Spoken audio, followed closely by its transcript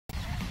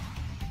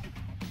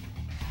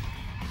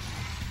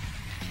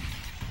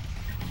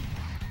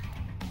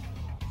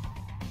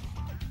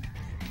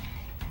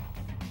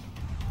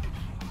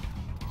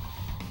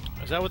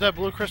that what that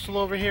blue crystal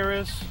over here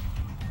is?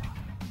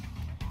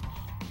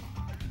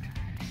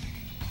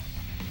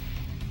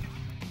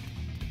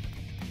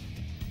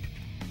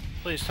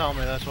 Please tell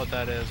me that's what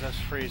that is. Let's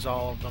freeze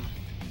all of them.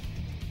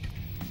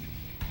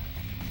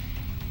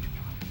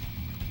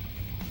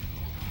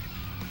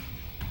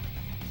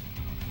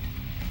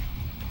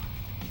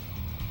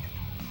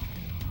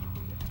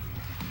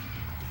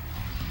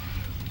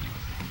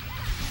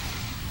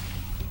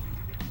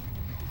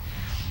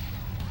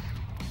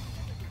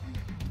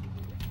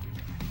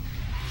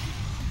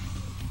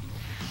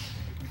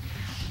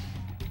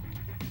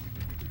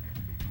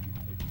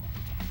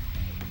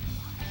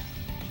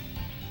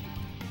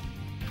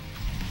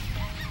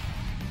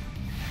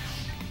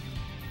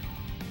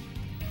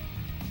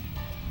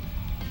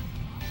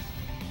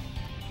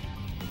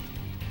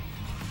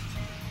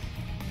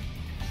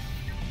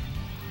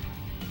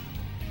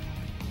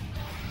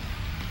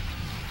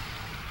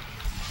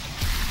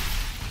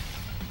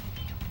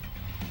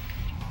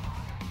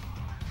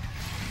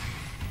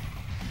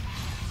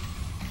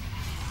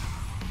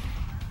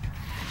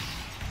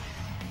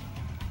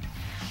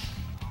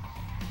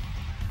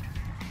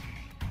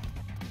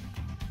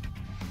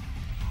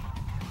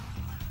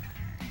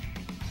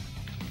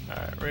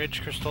 Alright,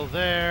 rage crystal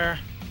there.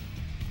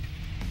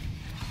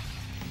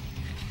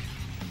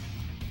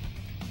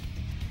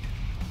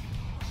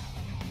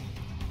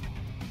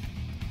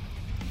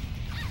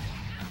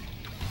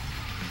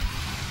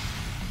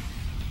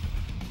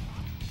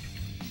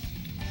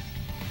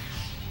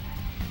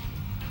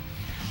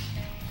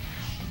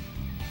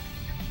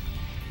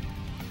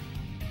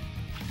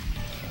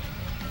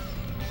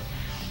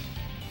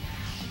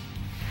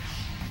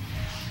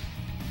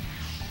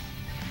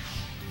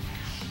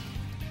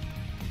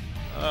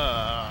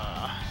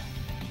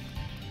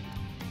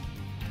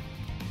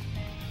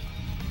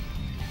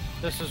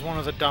 This is one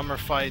of the dumber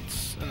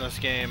fights in this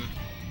game.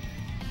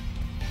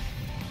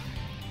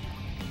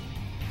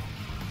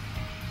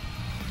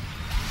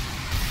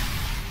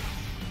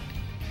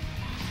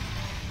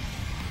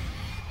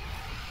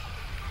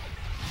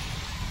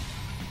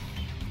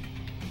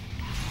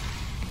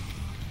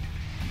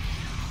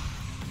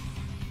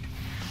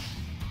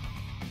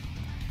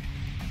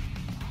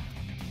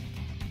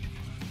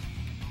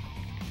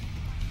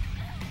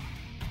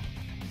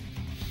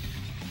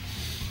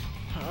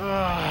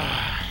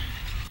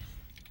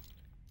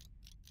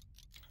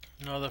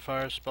 No other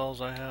fire spells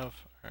I have.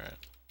 Alright.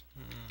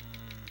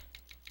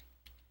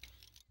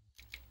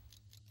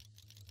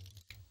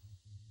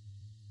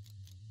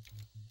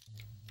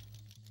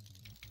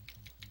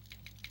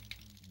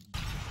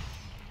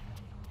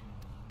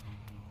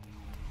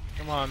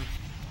 Come on.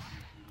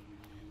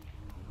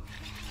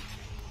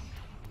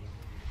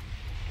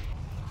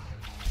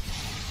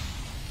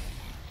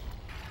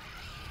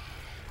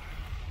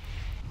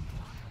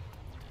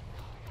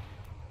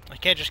 I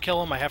can't just kill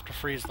them, I have to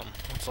freeze them.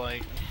 It's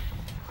like...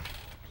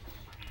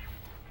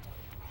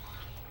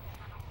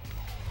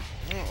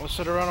 Let's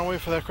sit around and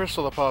wait for that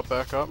crystal to pop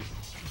back up.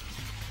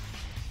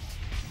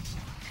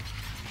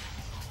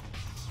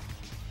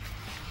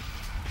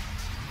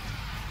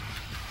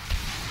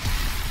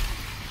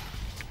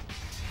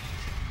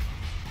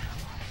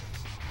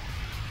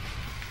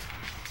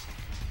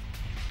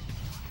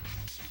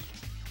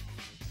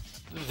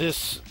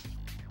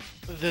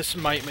 This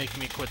might make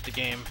me quit the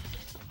game.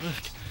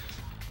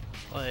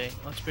 Like,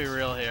 let's be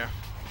real here.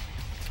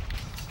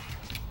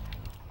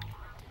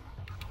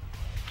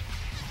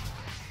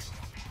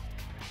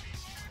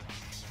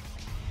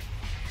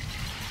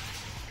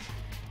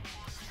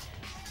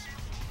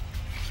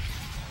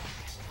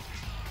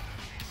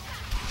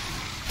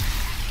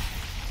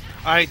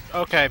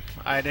 Okay,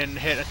 I didn't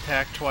hit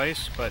attack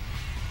twice, but...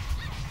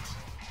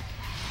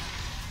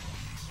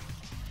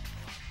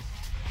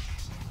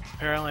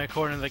 apparently,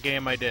 according to the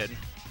game, I did.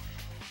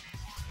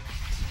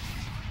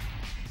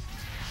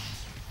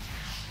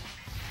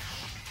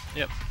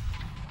 Yep.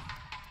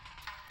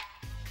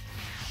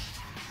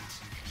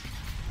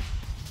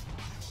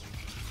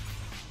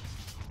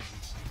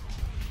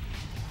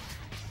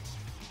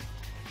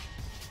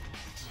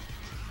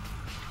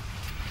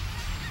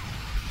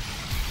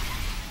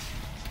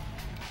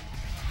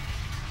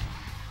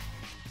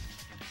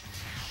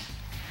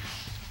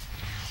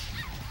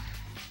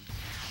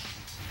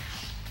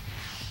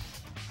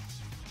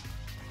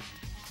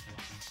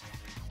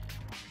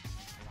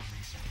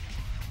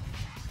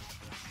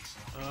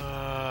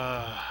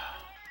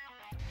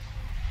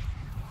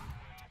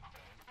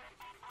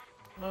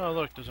 Oh,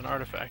 look, there's an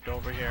artifact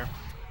over here.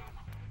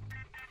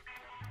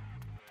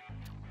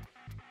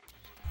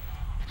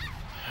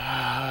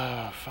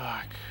 Ah,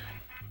 fuck.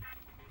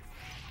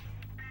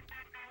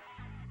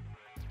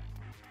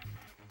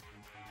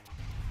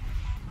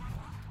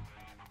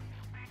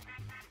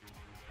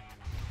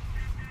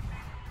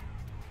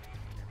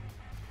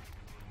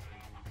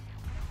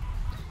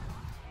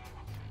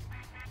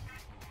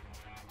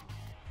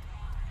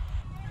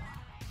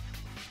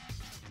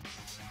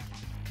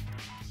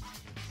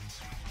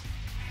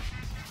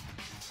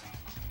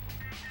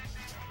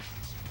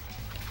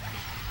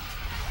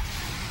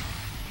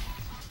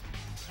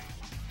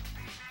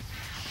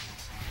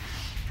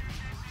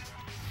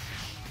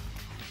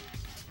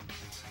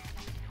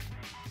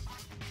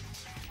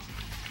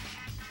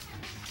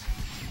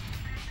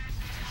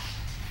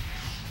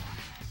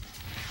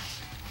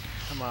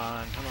 Come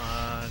on, come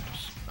on.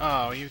 Just... Oh,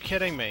 are you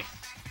kidding me?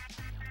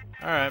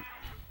 Alright.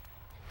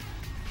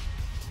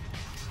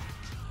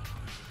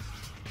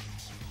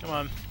 Come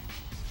on.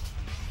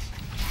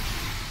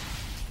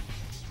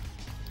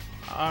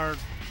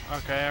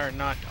 Okay, or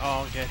not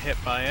all get hit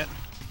by it.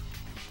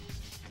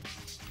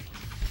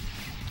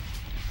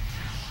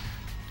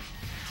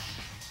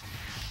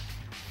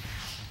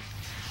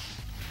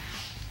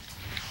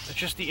 It's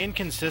just the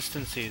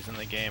inconsistencies in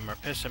the game are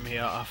pissing me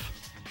off.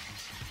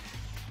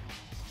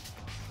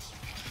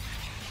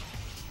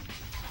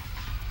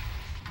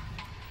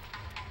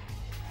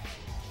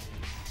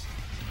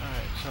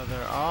 Alright, so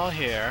they're all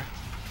here.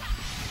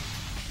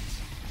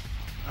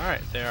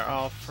 Alright, they're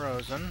all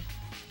frozen.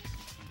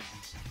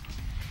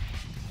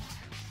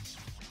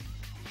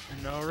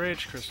 And no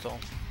rage crystal.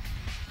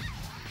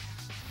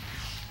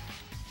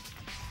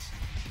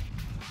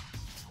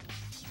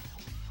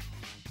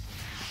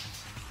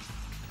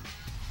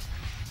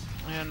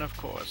 And of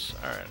course,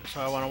 alright,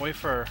 so I want to wait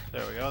for...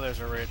 There we go, there's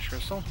a rage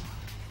crystal.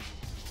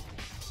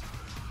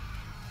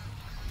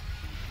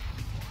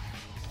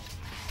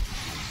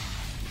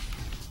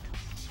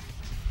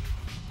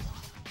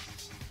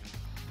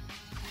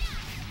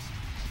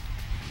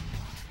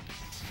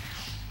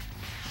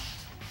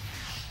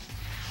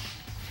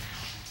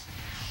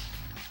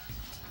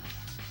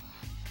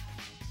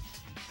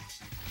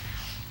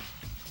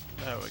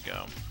 There we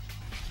go.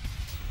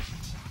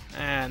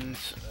 And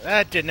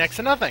that did next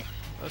to nothing.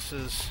 This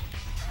is...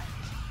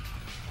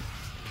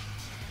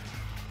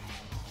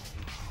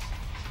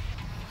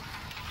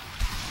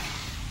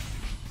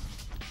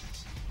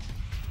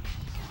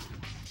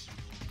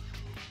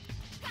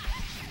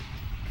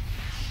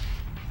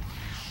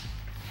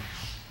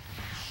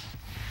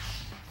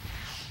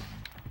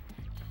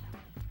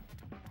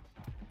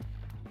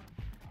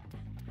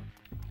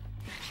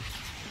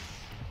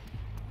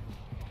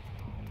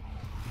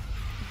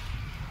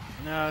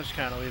 No, just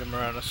kind of lead them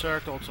around a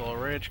circle till a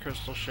rage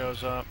crystal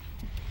shows up.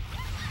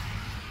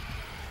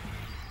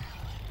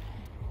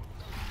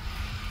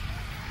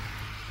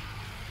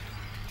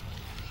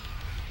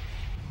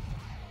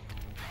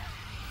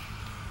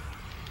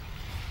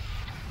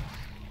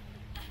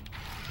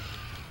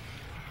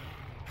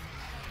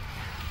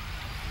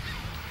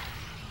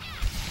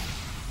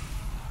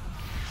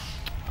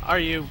 Are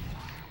you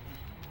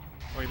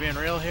being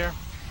real here?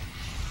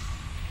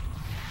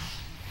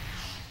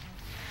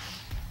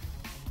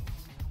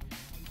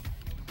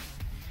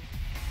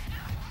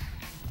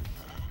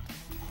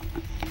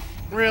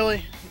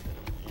 Really?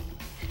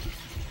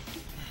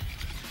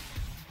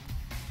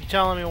 You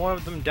telling me one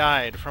of them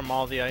died from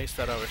all the ice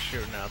that I was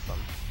shooting at them?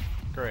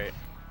 Great.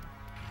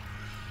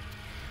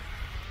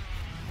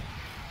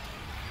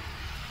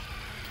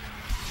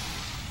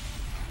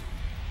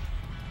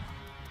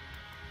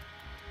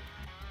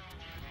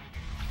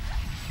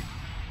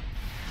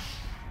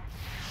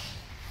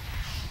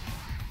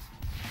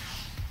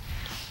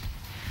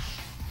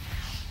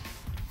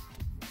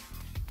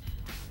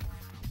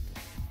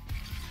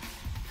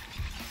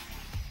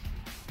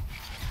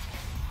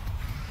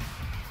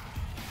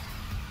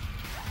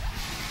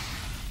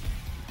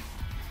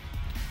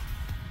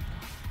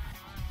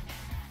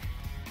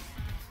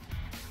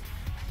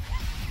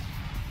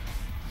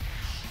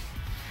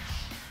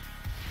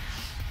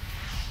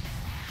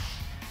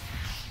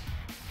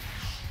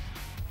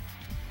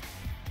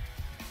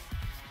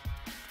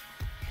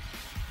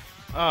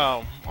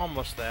 Oh,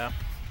 almost there.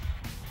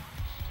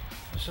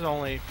 This is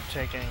only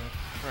taking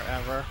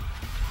forever.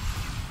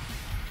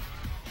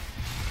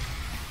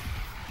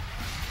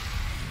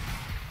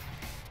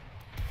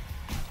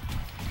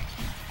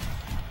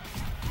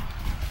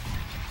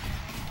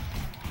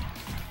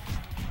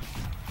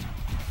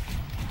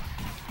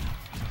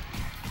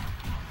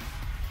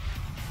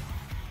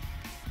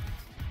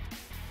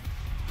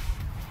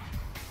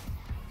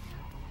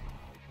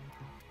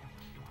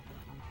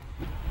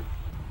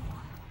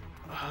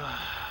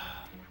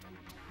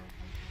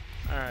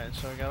 Alright,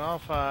 so we got all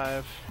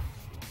 5.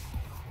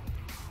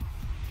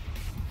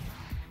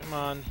 Come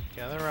on,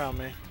 gather around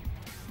me.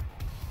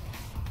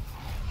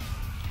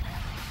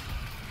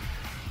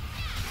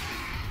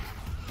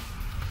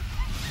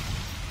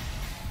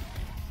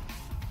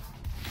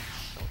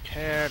 Don't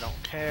care,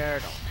 don't care,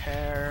 don't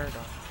care, don't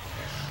care.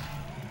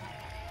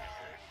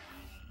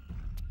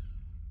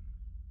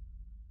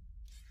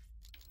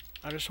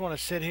 I just want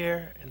to sit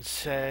here and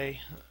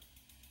say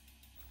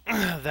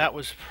that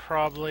was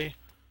probably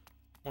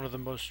one of the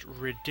most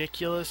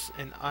ridiculous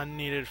and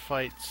unneeded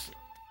fights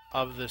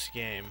of this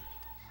game.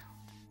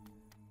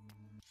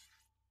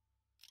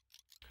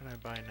 What can I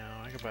buy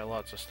now? I can buy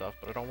lots of stuff,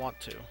 but I don't want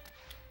to.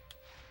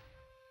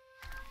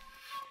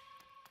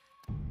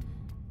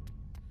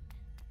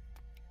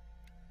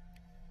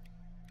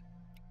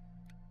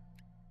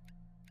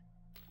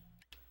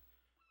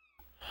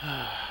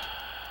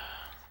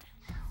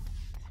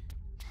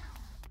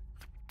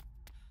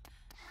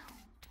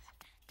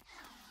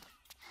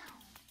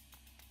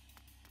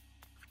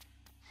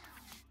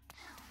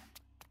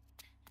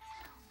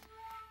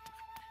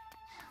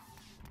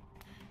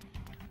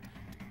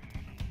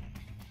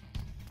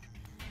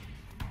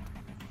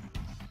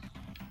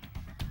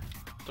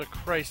 the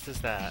Christ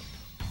is that?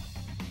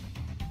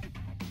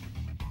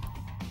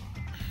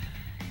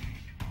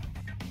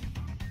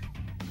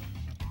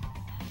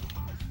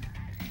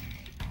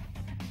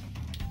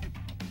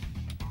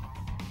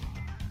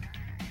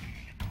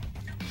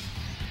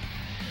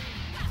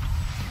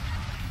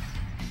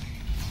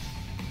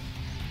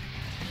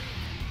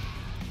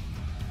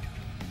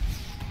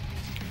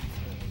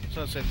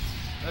 So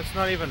that's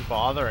not even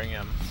bothering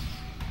him.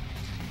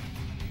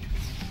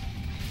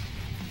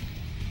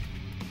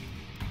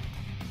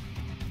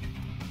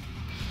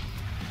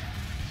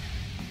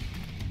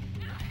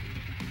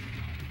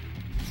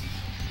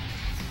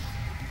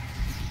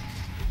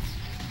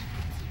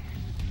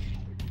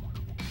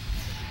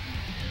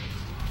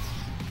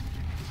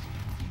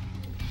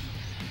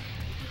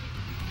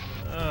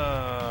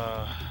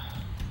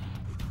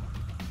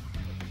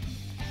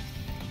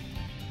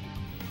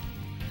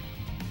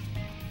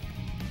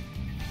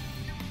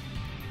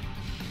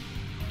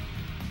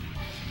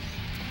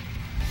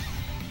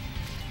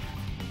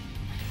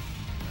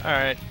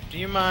 Alright, do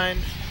you mind?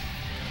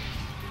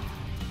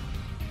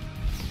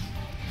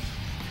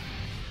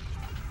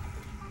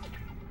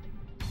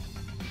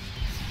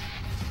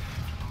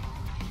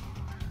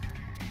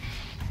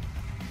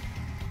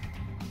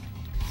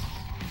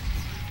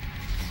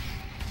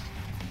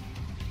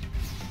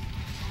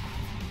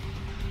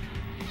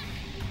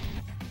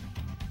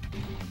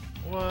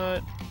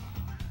 What?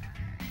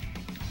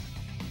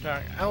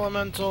 Dark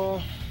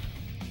Elemental.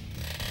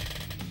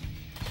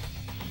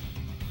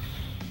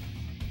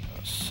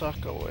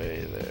 Suck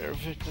away their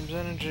victim's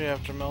energy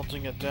after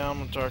melting it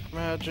down with dark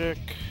magic.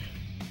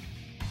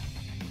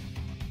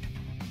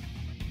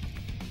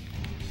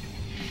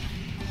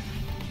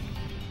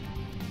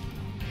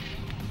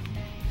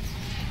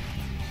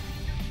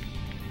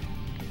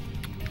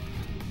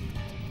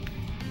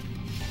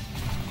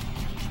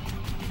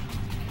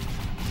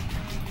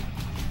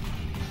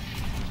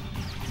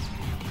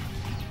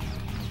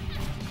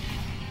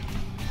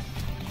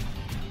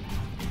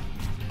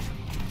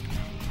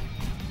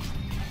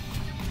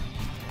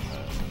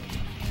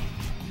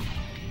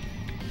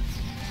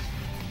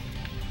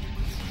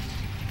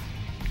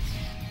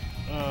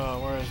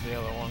 Where's the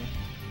other one?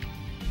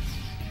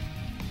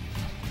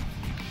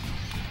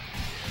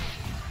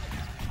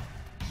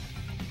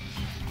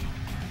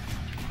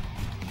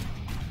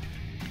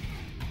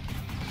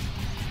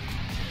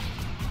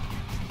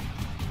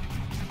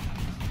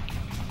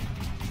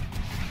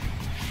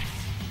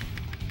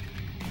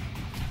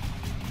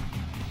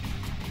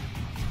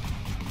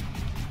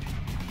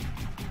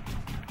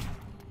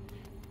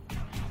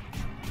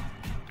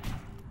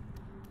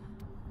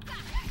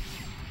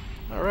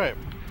 All right.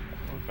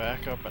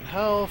 Back up in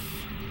health.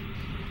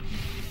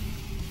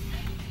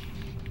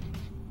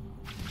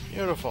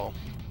 Beautiful.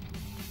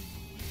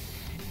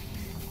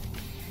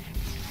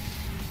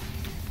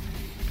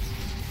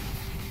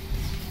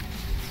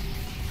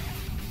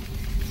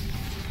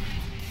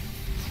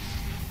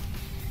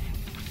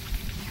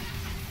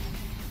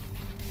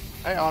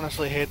 I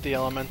honestly hate the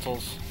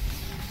elementals.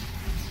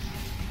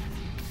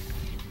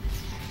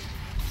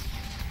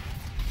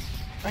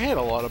 I hate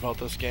a lot about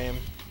this game,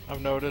 I've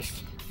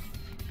noticed.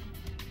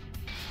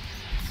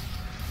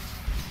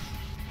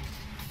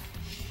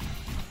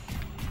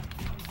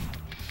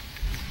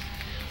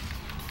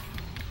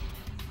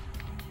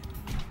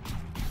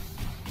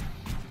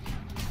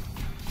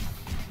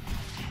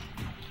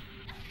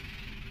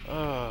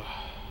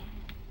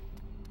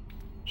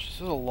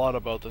 There's a lot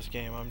about this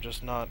game I'm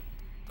just not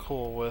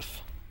cool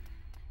with.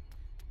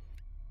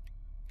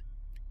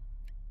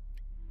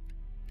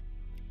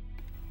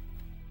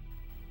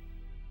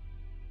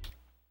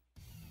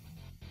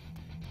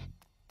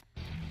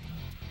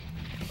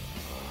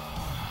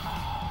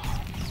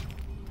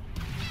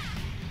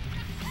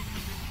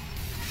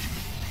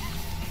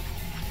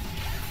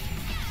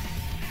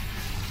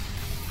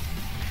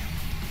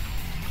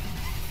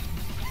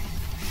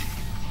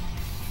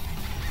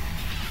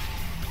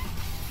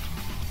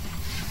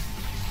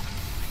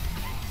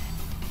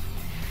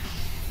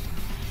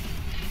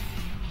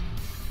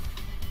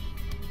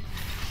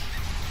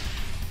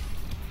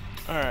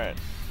 Alright.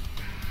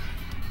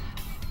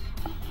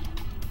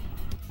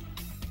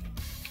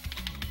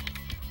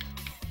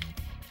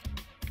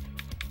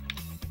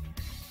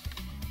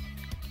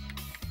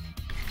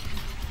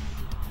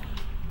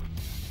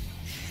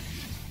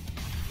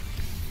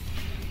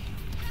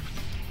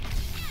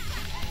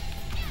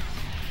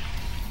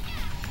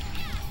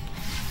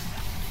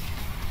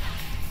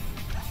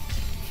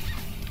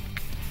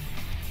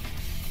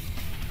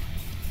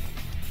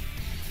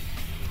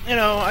 You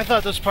know, I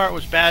thought this part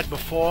was bad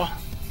before.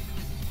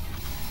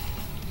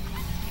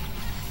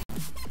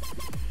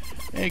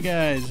 Hey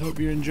guys, hope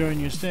you're enjoying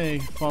your stay.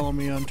 Follow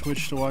me on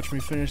Twitch to watch me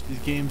finish these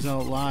games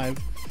out live.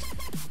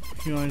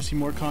 If you want to see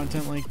more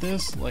content like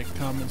this, like,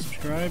 comment,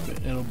 subscribe.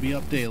 It'll be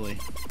up daily.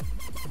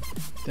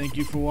 Thank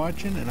you for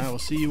watching, and I will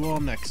see you all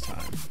next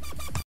time.